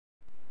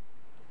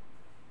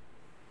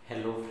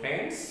Hello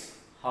friends,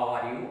 how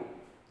are you?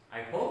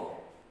 I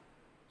hope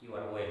you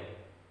are well.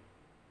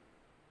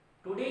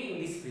 Today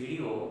in this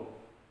video,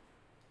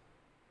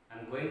 I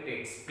am going to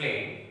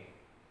explain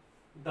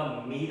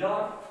the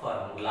mirror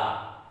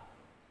formula.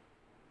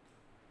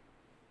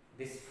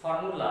 This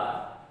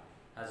formula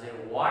has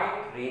a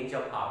wide range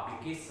of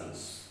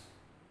applications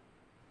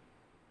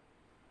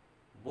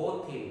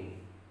both in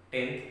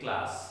 10th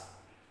class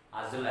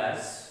as well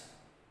as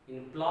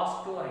in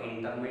plus 2 or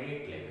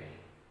intermediate level.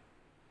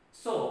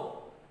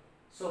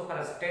 So far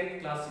as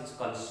 10th class is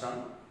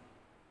concerned,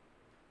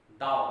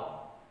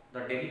 though the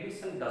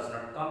derivation does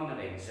not come in an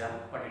exam,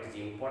 but it is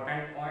an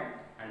important point,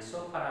 and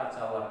so far as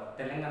our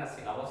Telangana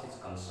syllabus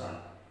is concerned,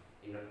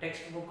 in the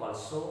textbook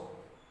also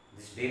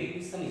this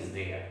derivation is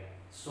there.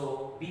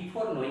 So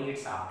before knowing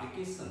its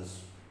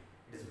applications,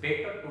 it is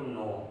better to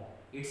know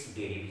its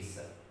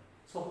derivation.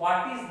 So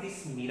what is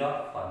this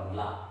mirror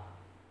formula?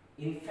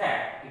 In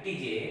fact, it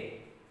is a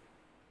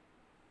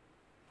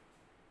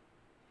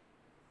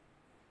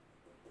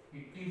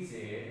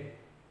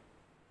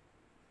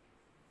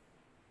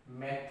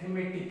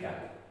mathematical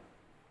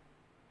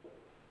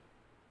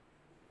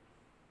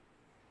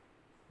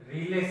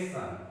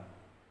relation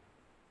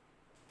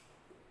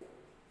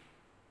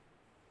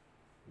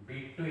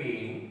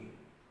between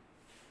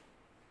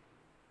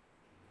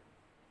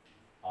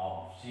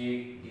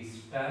object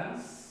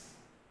distance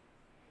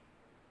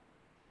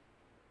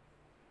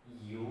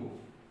u,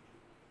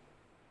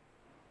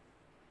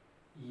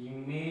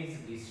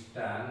 image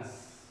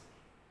distance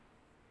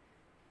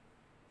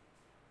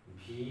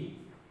v,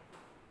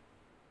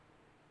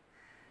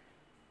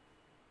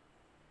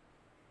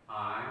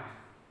 and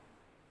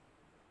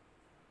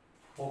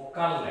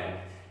focal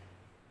length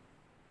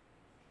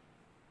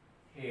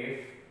f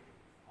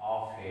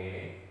of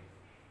a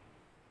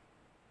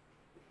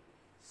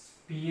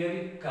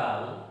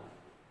spherical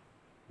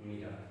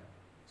mirror.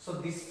 So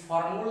this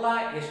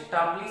formula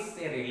establishes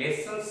a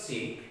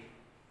relationship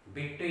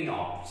between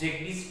object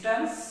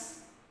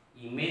distance,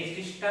 image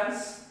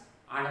distance,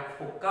 and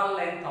focal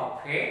length of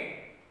a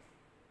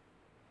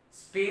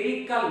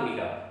spherical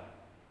mirror.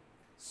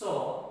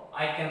 So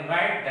I can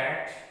write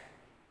that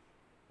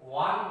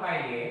 1 by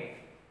f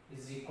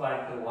is equal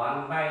to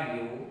 1 by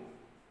u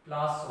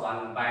plus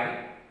 1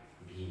 by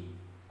v,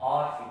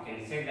 or you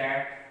can say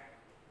that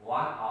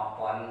 1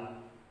 upon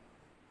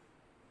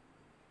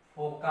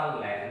focal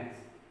length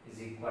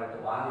is equal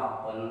to 1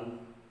 upon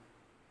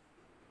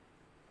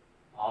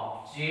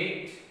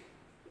object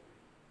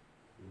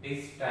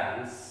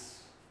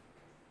distance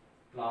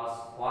plus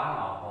 1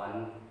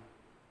 upon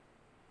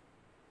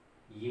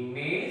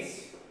image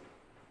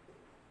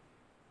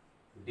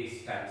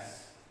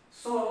distance.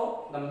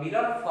 So the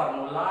mirror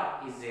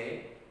formula is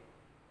a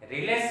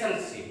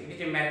relationship. It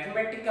is a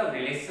mathematical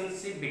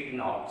relationship between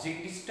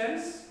object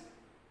distance,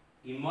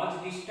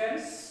 image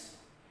distance,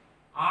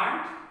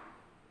 and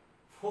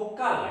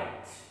focal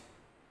length.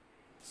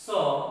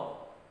 So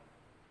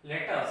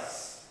let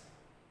us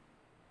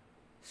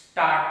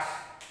start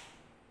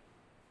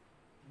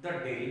the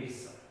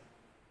derivation.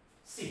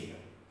 See here.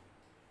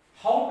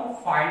 How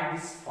to find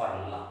this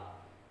formula?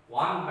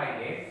 1 by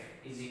f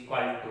is equal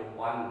to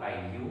 1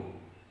 by u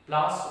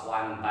plus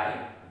 1 by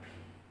v.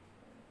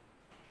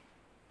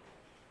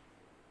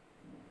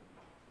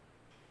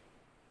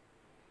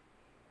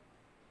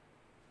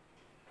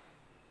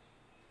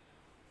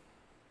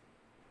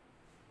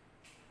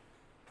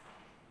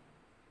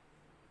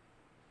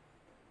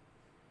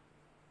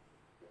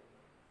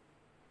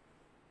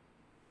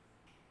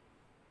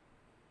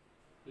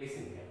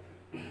 Listen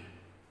carefully.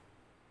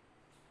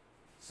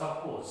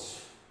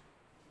 Suppose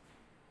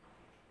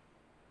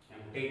I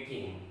am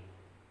taking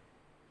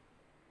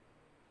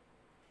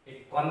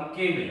a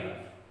concave mirror.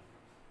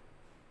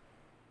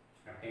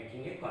 I am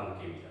taking a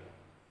concave mirror.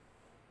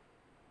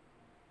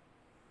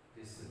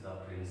 This is the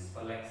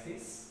principal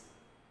axis.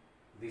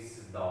 This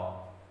is the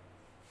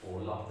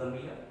pole of the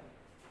mirror.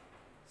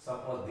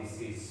 Suppose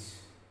this is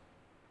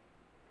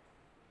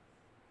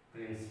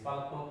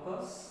principal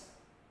focus.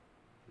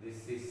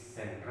 This is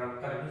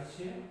central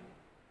curvature.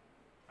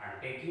 I am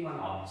taking an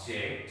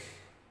object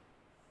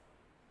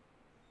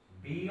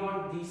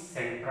beyond the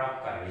center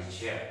of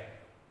curvature.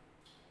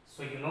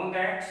 So you know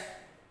that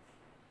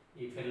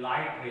if a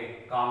light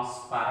ray comes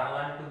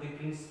parallel to the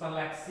principal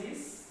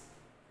axis,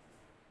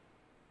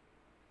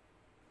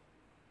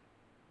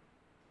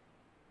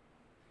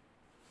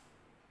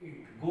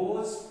 it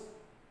goes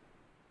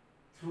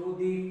through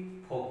the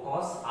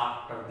focus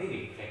after the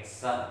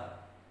reflection.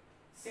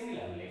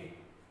 Similarly,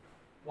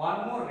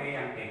 one more ray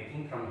I am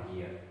taking from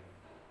here.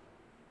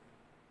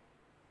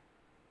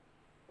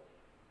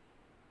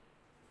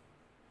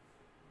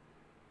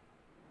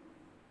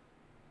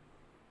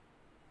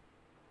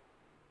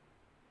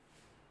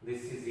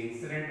 This is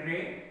incident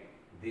ray,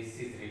 this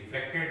is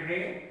reflected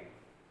ray.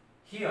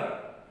 Here,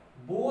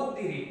 both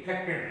the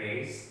reflected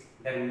rays,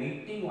 they are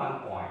meeting one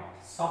point.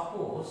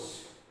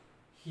 Suppose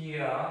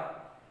here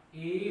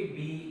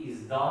AB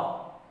is the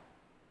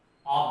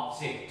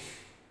object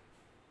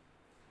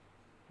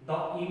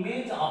the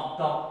image of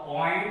the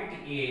point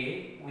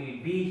A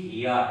will be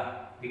here,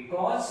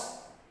 because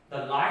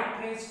the light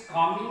rays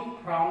coming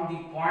from the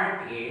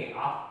point A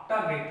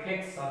after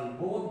reflection,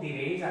 both the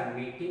rays are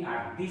meeting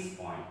at this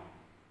point.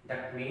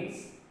 That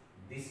means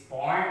this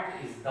point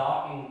is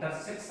the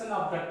intersection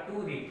of the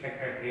two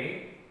reflected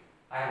rays.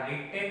 I have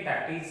written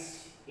that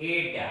is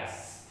A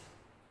dash.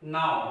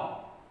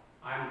 Now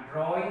I am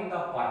drawing the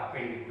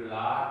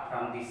perpendicular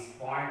from this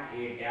point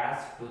A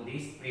dash to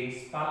this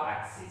principal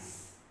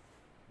axis.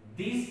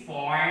 This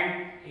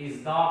point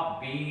is the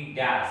B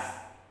dash.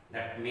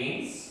 That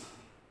means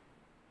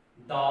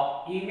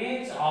the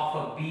image of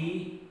a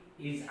B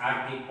is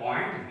at the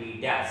point B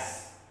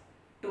dash.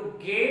 To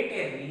get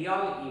a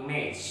real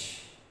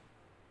image,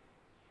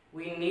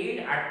 we need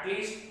at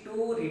least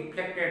two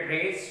reflected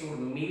rays should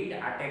meet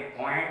at a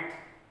point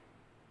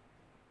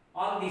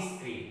on the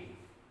screen.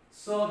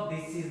 So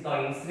this is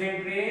the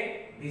incident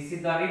ray, this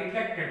is the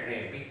reflected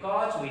ray,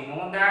 because we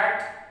know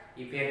that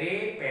if a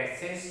ray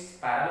passes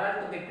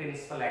parallel to the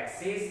principal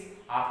axis,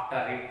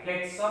 after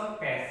reflection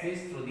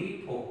passes through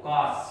the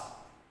focus,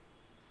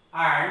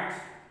 and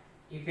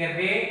if a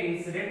ray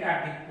incident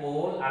at the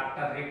pole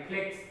after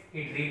reflects,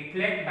 it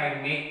reflects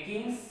by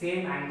making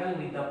same angle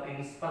with the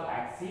principal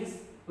axis,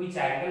 which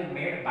angle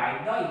made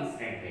by the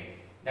incident ray.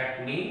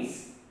 That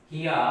means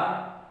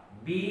here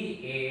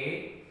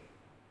BA,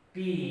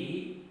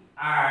 P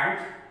and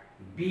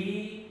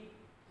B,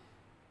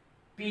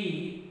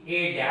 P,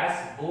 A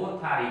dash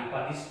both are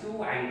equal. These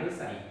two angles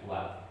are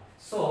equal.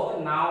 So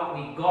now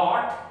we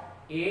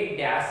got A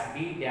dash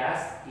B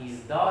dash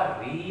is the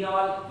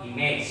real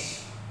image.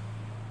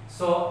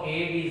 So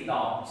AB is the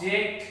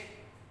object.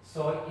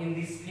 So in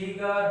this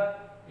figure,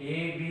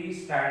 AB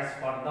stands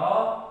for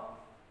the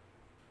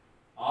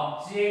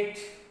object,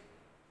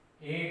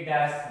 A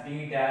dash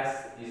B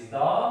dash is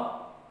the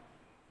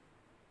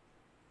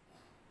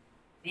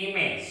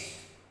image.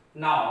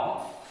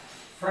 Now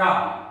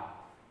from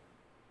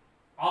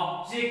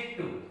object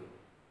to,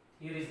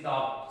 here is the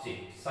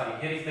object, sorry,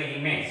 here is the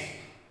image.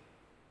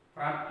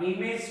 From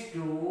image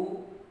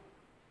to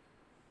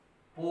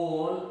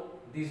pole,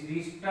 this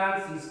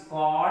distance is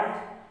called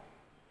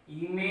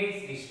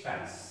image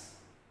distance.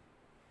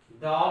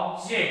 The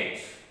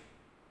object,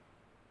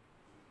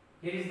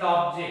 here is the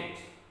object.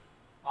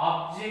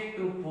 Object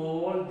to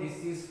pole,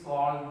 this is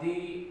called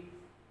the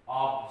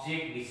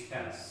object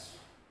distance.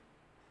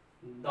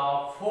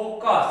 The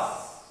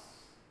focus,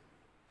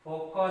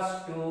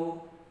 focus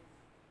to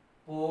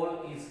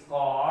pole is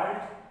called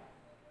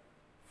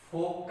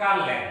focal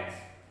length,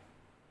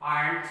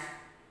 and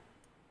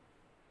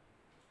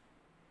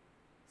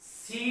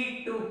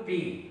C to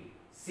P,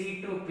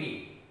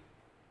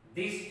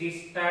 this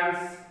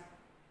distance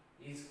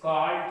is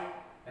called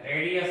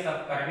radius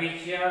of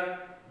curvature.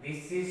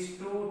 This is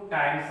 2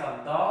 times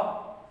of the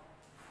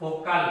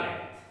focal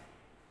length.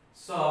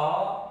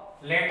 So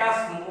let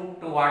us move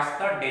towards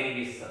the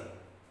derivation.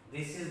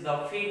 This is the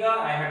figure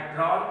I have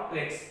drawn to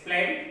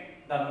explain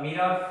the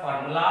mirror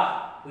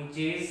formula, which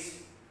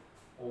is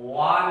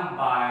 1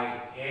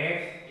 by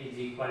F is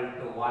equal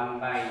to 1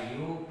 by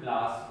U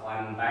plus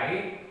 1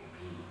 by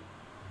B.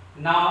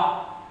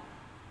 Now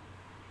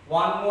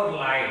one more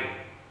line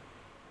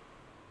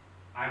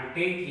I am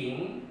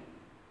taking.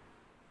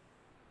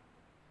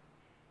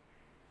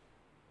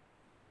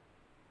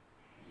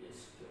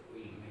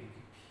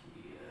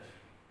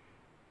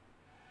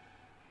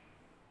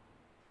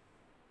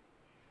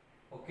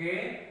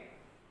 Okay,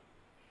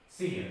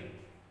 see here.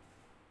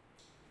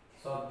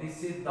 So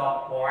this is the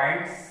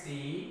point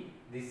C,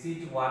 this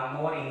is one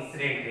more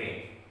incident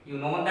ray. You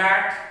know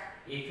that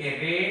if a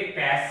ray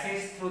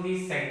passes through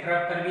the center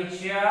of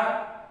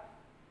curvature,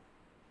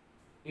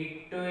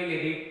 it will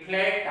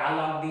reflect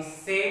along the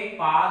same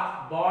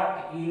path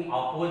but in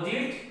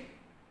opposite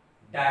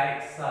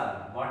direction.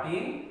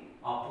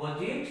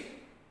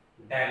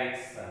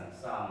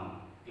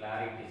 Some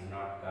clarity is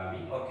not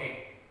coming.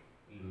 Okay,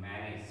 we'll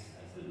manage.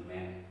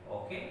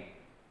 Okay,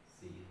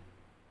 see.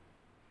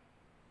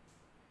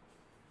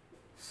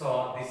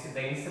 So this is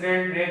the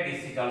incident ray,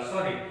 this is also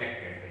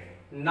reflected ray.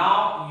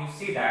 Now you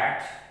see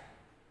that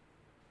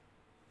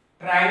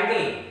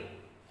triangle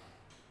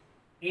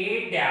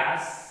A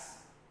dash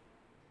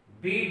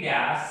B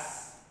dash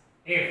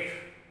F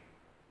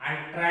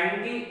and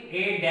triangle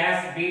A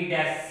dash B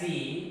dash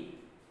C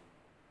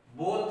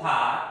both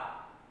are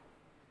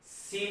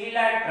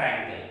similar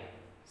triangle.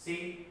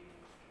 See,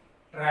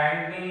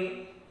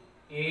 triangle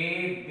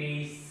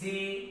ABC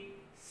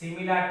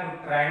similar to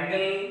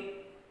triangle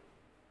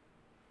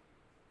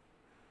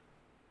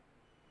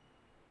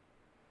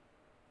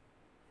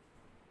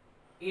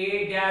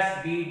A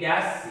dash B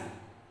dash C.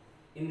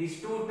 In these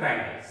two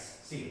triangles,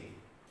 see,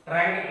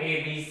 triangle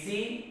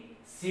ABC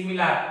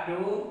similar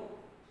to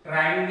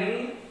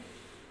triangle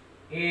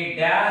A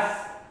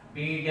dash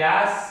B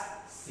dash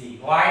C.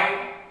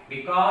 Why?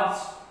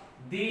 Because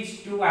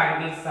these two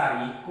angles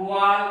are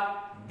equal.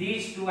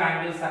 These two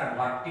angles are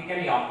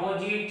vertically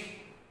opposite.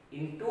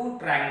 In two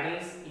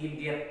triangles,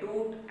 if their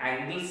two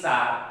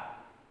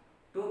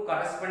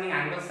corresponding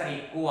angles are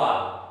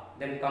equal,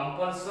 then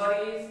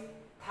compulsory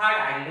third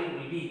angle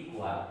will be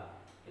equal.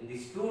 In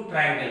these two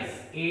triangles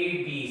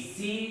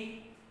ABC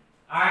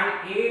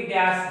and A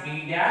dash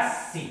B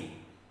dash C,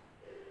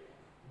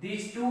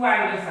 these two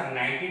angles are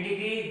 90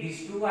 degree.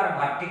 These two are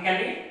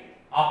vertically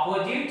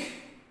opposite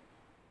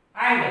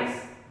angles.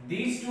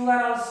 These two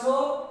are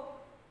also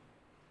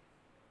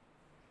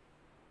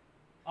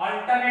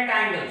alternate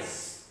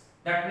angles.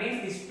 That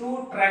means these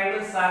two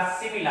triangles are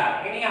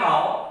similar.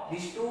 Anyhow,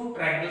 these two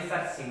triangles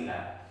are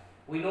similar.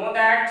 We know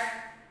that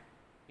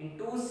in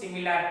two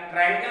similar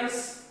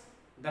triangles,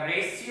 the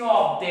ratio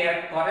of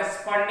their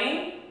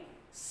corresponding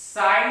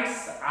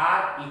sides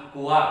are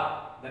equal.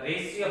 The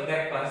ratio of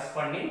their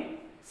corresponding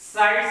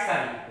sides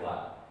are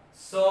equal.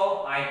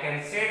 So I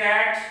can say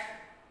that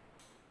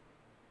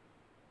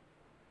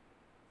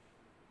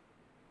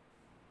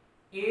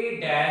A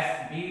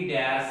dash B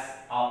dash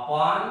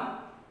upon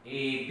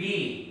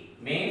AB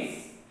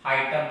means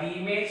height of the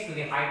image to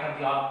the height of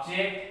the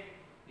object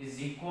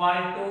is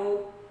equal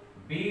to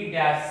B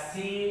dash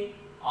C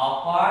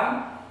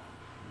upon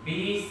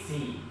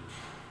BC.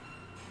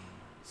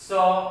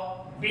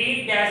 So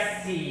B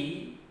dash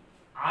C,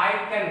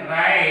 I can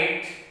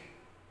write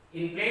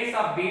in place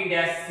of B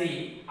dash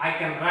C, I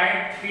can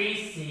write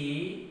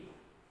PC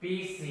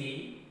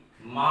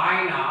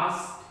minus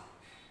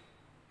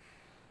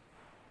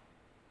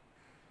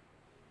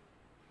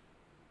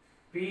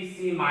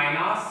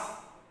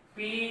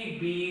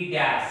PB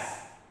dash.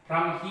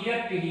 From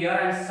here to here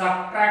I am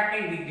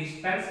subtracting the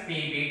distance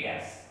PB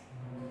dash.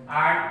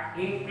 And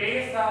in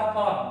place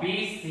of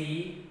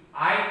BC,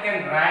 I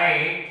can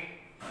write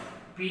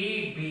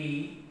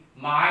PB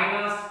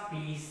minus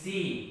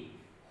PC.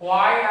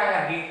 Why I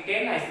have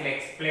written, I shall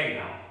explain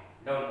now.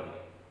 Don't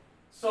worry.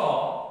 So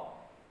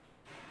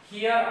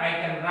here I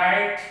can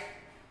write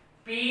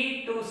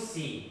P to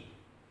C.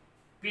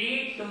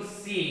 P to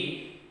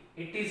C,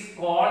 it is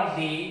called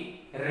the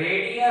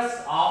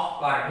radius of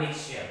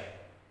curvature.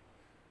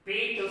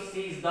 P to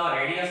C is the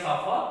radius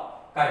of a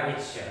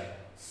curvature.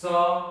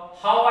 So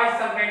how I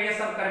sum radius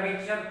of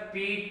curvature?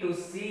 P to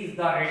C is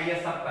the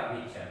radius of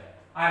curvature.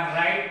 I am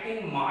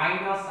writing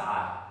minus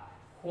R.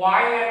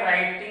 Why I am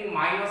writing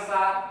minus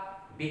R?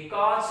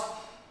 Because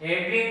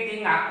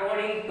everything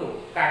according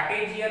to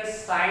Cartesian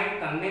sign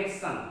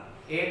convention,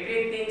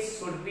 everything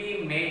should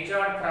be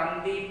measured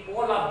from the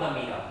pole of the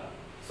mirror.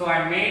 So I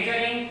am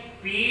measuring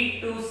P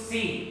to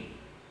C,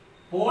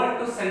 pole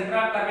to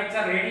central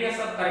curvature, radius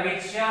of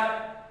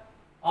curvature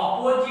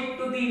opposite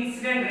to the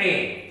incident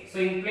ray. So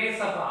in place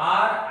of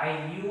R,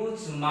 I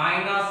use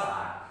minus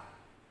R,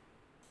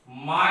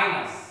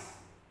 minus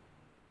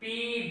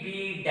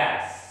PB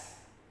dash.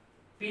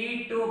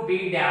 P to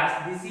B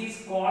dash, this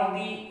is called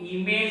the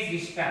image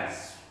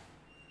distance.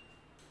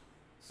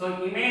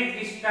 So image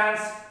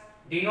distance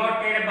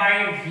denoted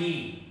by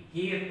V.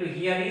 Here to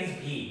here is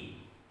V.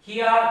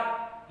 Here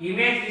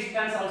image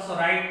distance also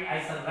write, I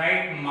shall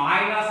write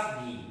minus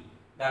V.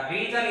 The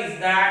reason is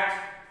that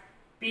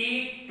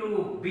P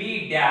to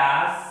B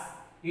dash,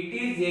 it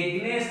is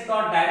against the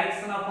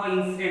direction of an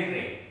incident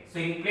ray. So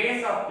in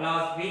place of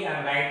plus V, I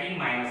am writing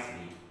minus V.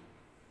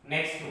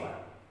 Next one.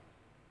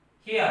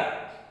 Here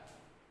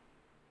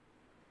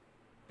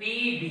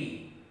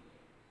PB.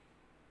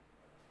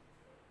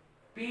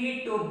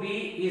 P to B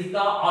is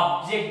the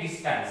object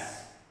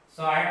distance.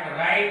 So I have to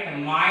write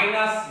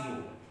minus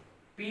U.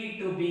 P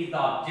to B is the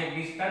object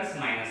distance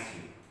minus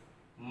U.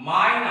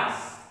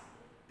 Minus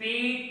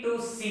P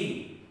to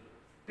C.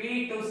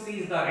 P to C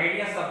is the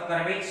radius of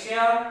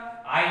curvature.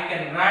 I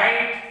can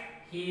write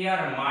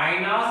here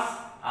minus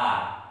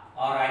R,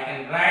 or I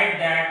can write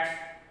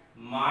that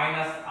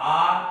minus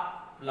R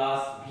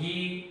plus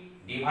V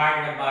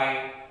divided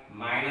by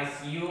minus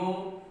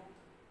U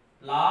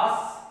plus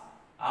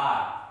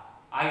R.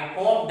 I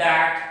hope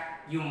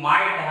that you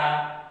might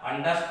have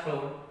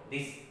understood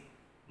this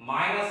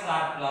minus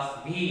R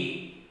plus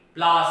V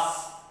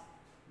plus,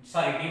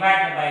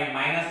 divided by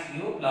minus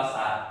U plus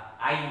R.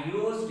 I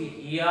used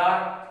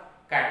here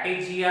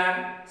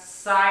Cartesian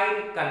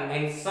sign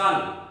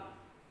convention.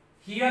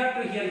 Here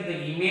to here is the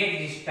image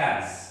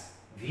distance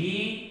V,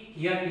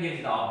 here to here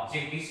is the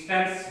object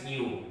distance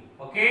U.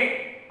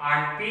 Okay,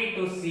 and P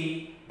to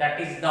C, that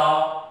is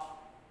the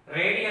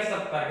radius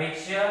of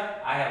curvature.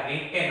 I have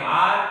written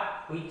R,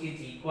 which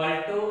is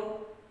equal to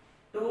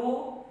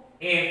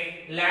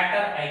 2F.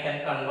 Later I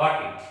can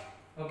convert it.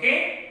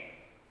 Okay.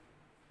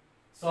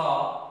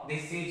 So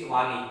this is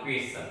one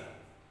equation.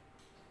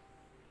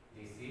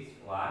 This is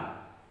one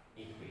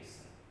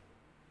equation.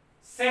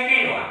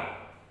 Second one,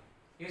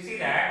 you see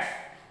that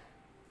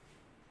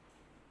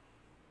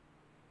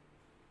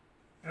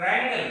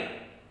triangle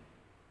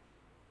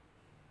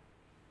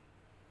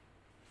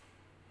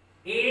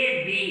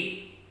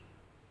ABP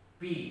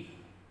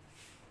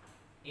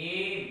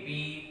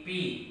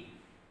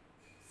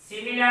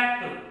similar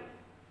to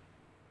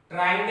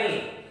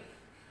triangle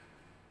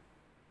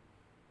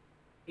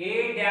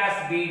A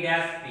dash B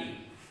dash P.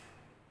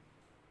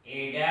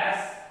 A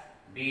dash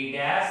B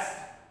dash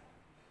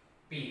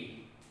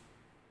P.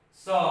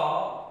 So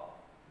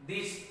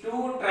these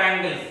two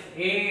triangles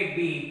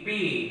ABP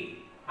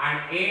and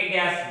A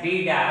dash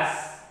B dash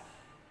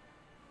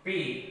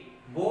P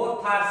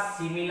both are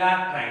similar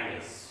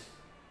triangles.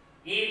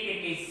 If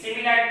it is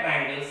similar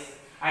triangles,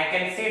 I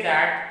can say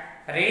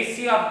that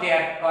ratio of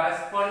their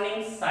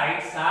corresponding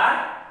sides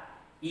are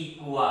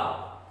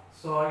equal.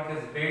 So it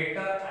is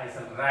better I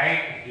shall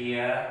write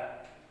here.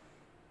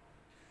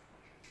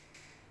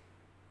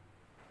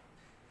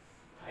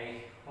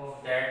 I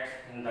hope that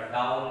in the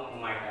down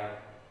might have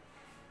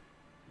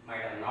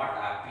not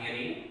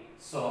appearing.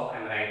 So I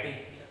am writing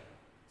here.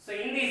 So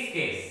in this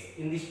case,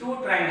 in these two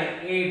triangle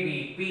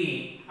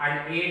ABP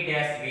and A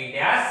dash B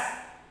dash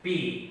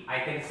P, I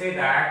can say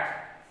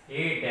that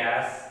A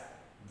dash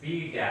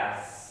B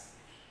dash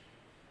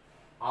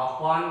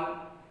upon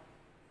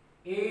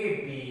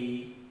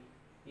AB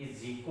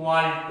is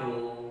equal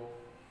to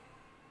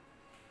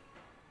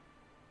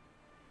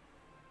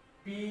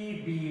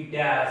PB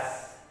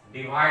dash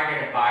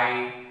divided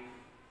by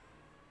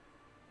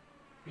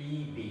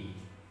PB.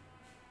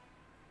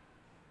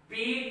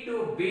 P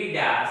to B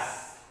dash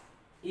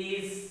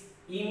is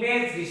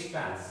image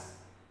distance.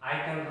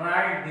 I can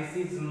write this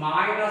is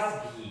minus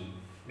V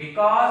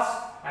because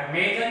I am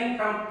measuring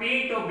from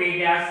P to B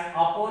dash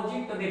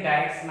opposite to the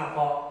direction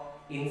of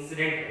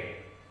incident ray.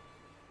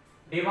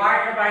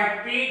 Divided by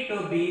P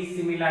to B,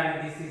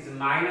 similarly this is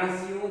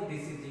minus U,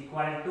 this is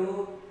equal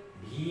to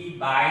V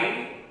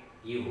by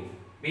U.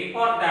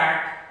 Before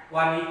that,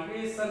 one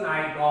equation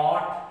I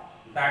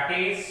got, that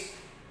is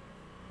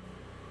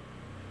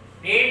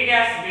A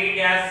dash B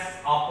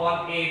dash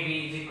upon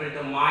AB is equal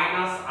to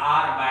minus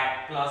R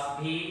by plus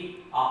V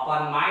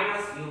upon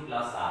minus U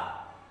plus R.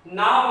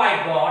 Now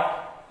I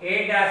got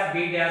A dash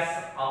B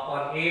dash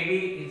upon AB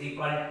is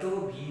equal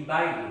to V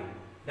by U.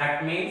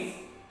 That means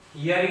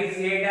here is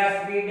A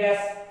dash B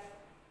dash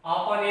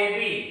upon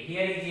AB,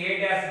 here is A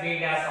dash B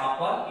dash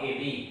upon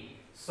AB.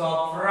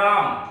 So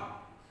from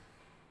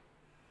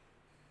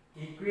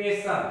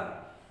equation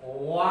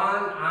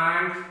 1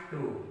 and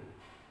 2,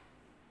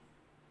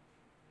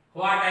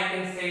 what I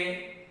can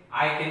say?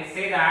 I can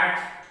say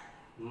that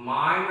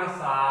minus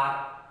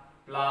R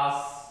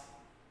plus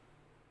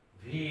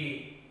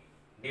V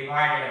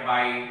divided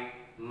by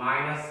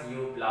minus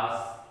U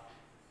plus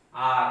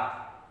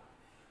R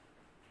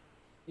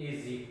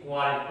is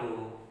equal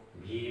to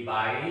V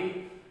by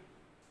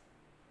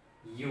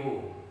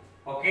U.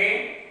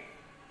 Okay?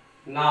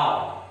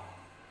 Now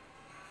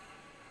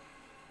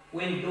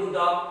we'll do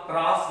the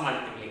cross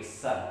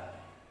multiplication.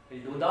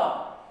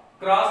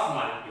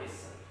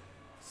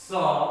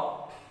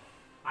 So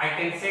I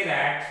can say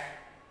that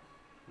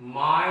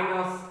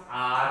minus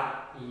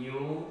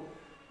RU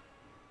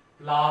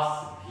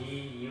plus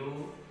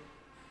VU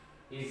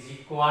is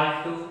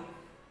equal to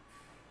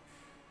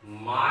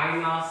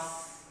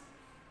minus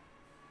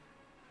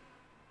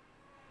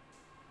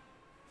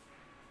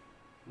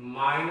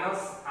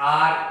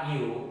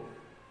RU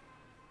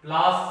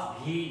plus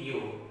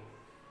VU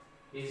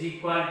is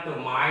equal to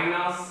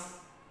minus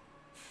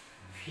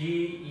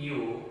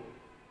VU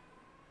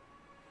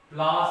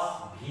plus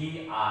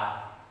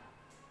VR.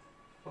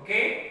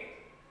 Okay?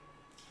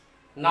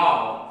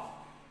 Now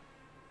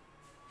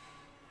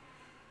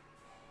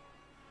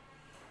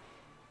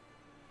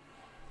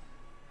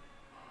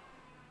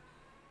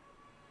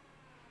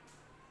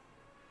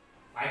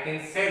I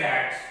can say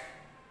that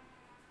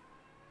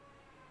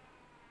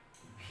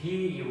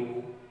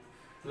VU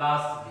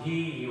plus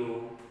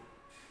VU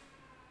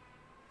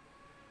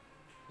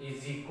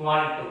is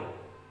equal to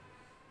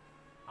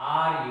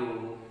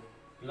RU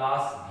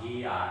plus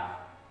VR.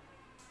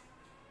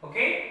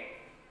 Okay?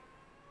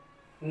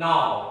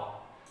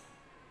 Now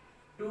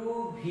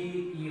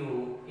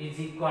 2VU is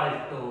equal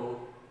to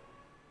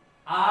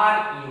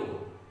RU.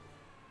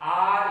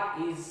 R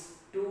is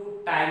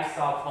 2 times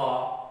of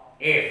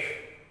F.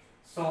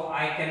 So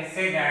I can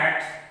say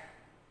that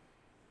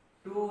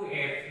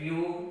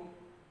 2FU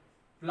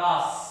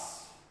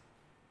plus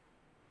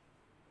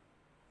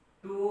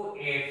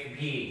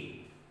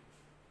 2FV.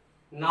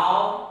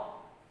 Now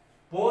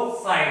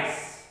both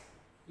sides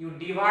you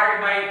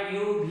divide by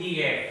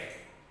UVF.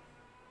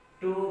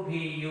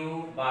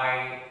 2VU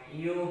by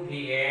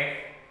UVF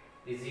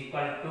is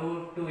equal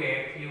to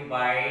 2FU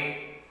by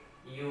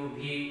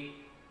UV.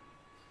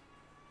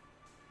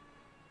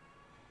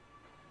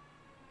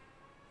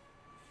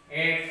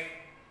 F,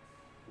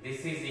 this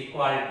is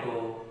equal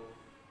to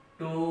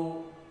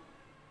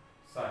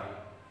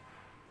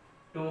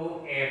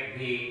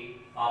 2FV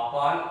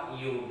upon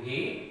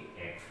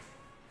UVF.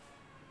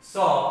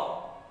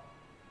 So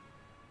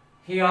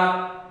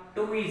here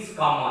 2 is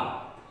common.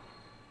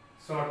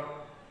 So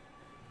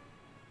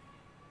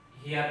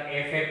here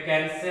FF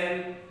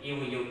cancel,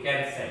 UU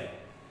cancel.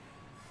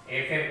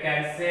 FF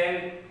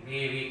cancel,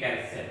 VV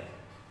cancel.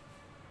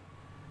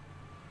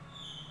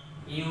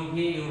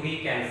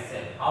 UV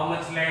cancel. How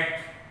much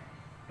left?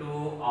 2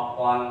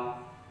 upon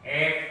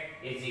F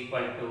is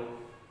equal to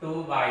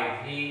 2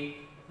 by V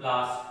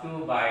plus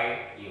 2 by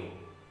U.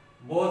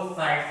 Both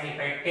sides if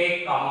I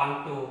take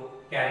common to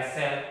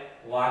cancel,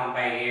 1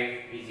 by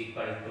F is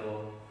equal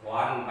to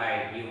 1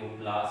 by u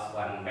plus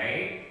 1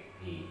 by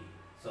v.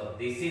 So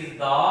this is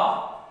the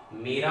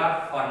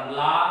mirror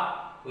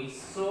formula which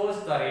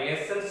shows the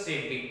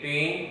relationship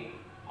between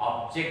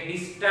object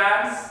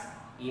distance,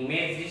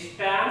 image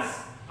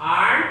distance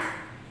and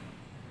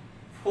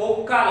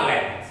focal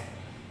length.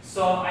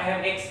 So I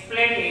have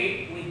explained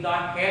it with the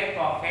help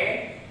of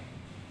a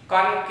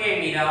concave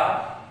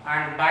mirror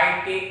and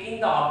by taking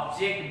the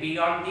object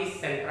beyond the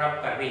center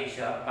of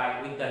curvature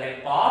with the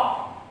help of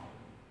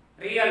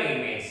real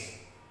image.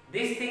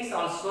 These things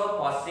also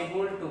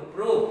possible to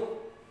prove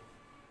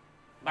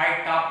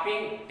by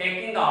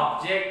taking the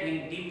object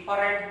in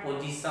different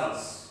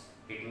positions.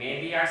 It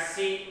may be at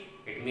C,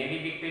 it may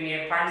be between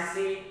F and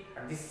C.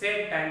 At the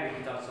same time,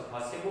 it is also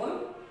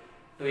possible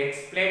to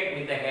explain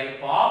with the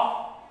help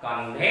of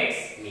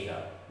convex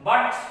mirror.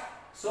 But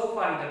so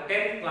far in the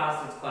 10th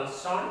class is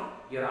concerned,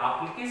 your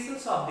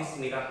applications of this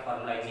mirror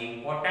formula is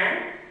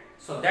important.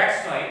 So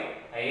that's why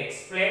I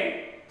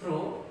explained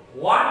through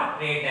one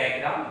ray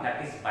diagram,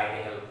 that is by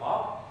the help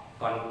of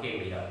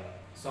concave mirror.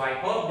 So I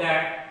hope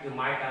that you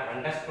might have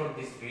understood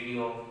this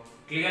video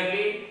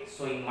clearly.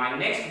 So in my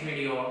next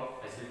video,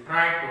 I shall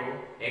try to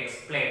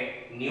explain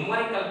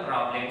numerical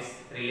problems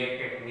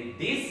related with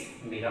this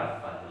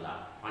mirror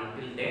formula.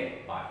 Until then,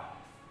 bye.